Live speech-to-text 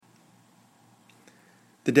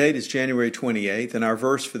The date is January 28th, and our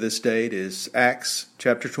verse for this date is Acts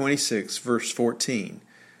chapter 26, verse 14,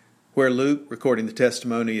 where Luke, recording the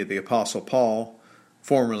testimony of the Apostle Paul,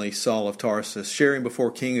 formerly Saul of Tarsus, sharing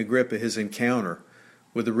before King Agrippa his encounter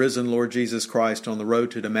with the risen Lord Jesus Christ on the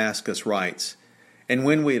road to Damascus, writes, "And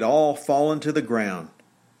when we had all fallen to the ground,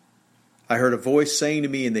 I heard a voice saying to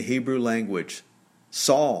me in the Hebrew language,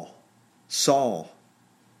 'Saul, Saul,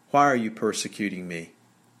 why are you persecuting me?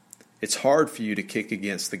 It's hard for you to kick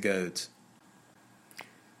against the goads.'"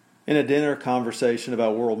 In a dinner conversation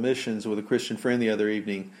about world missions with a Christian friend the other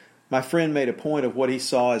evening, my friend made a point of what he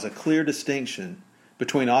saw as a clear distinction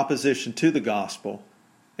between opposition to the gospel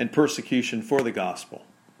and persecution for the gospel.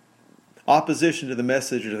 Opposition to the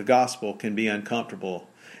message of the gospel can be uncomfortable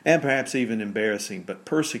and perhaps even embarrassing, but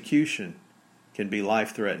persecution can be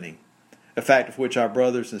life-threatening, a fact of which our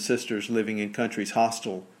brothers and sisters living in countries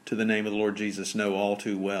hostile to the name of the Lord Jesus know all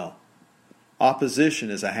too well.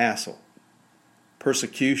 Opposition is a hassle.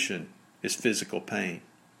 Persecution is physical pain.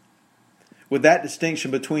 With that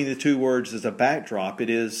distinction between the two words as a backdrop, it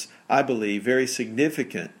is, I believe, very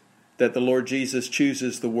significant that the Lord Jesus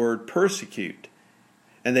chooses the word persecute,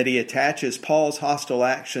 and that he attaches Paul's hostile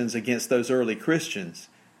actions against those early Christians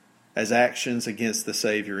as actions against the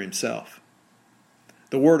Savior himself.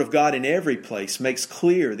 The Word of God in every place makes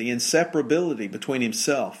clear the inseparability between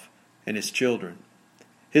himself and his children.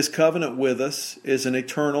 His covenant with us is an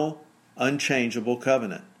eternal, unchangeable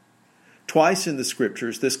covenant. Twice in the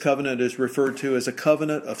Scriptures, this covenant is referred to as a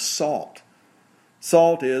covenant of salt.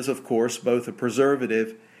 Salt is, of course, both a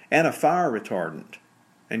preservative and a fire retardant,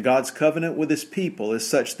 and God's covenant with his people is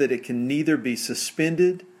such that it can neither be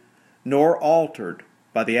suspended nor altered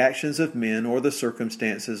by the actions of men or the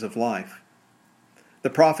circumstances of life. The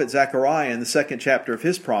prophet Zechariah, in the 2nd chapter of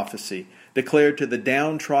his prophecy, declared to the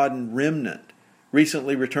downtrodden remnant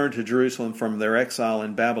recently returned to Jerusalem from their exile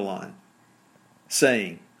in Babylon,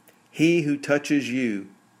 saying, "He who touches you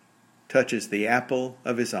touches the apple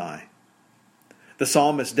of his eye." The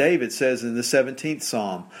psalmist David says in the 17th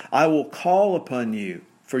Psalm, "I will call upon you,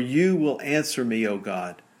 for you will answer me, O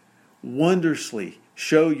God. Wondrously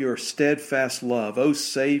show your steadfast love, O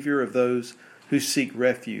Savior of those who seek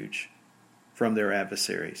refuge from their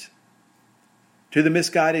adversaries." To the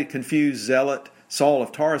misguided, confused zealot Saul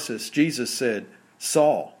of Tarsus, Jesus said,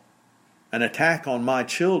 "Saul, an attack on my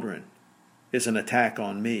children is an attack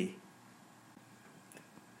on me."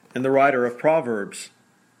 And the writer of Proverbs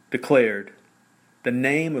declared, "The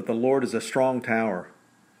name of the Lord is a strong tower.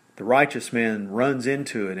 The righteous man runs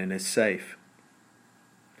into it and is safe."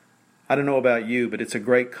 I don't know about you, but it's a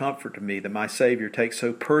great comfort to me that my Savior takes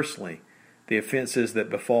so personally the offenses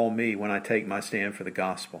that befall me when I take my stand for the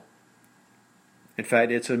gospel. In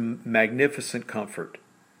fact, it's a magnificent comfort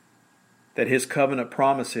that his covenant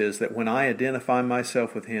promise is that when I identify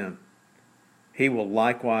myself with him, he will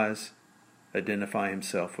likewise identify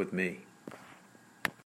himself with me.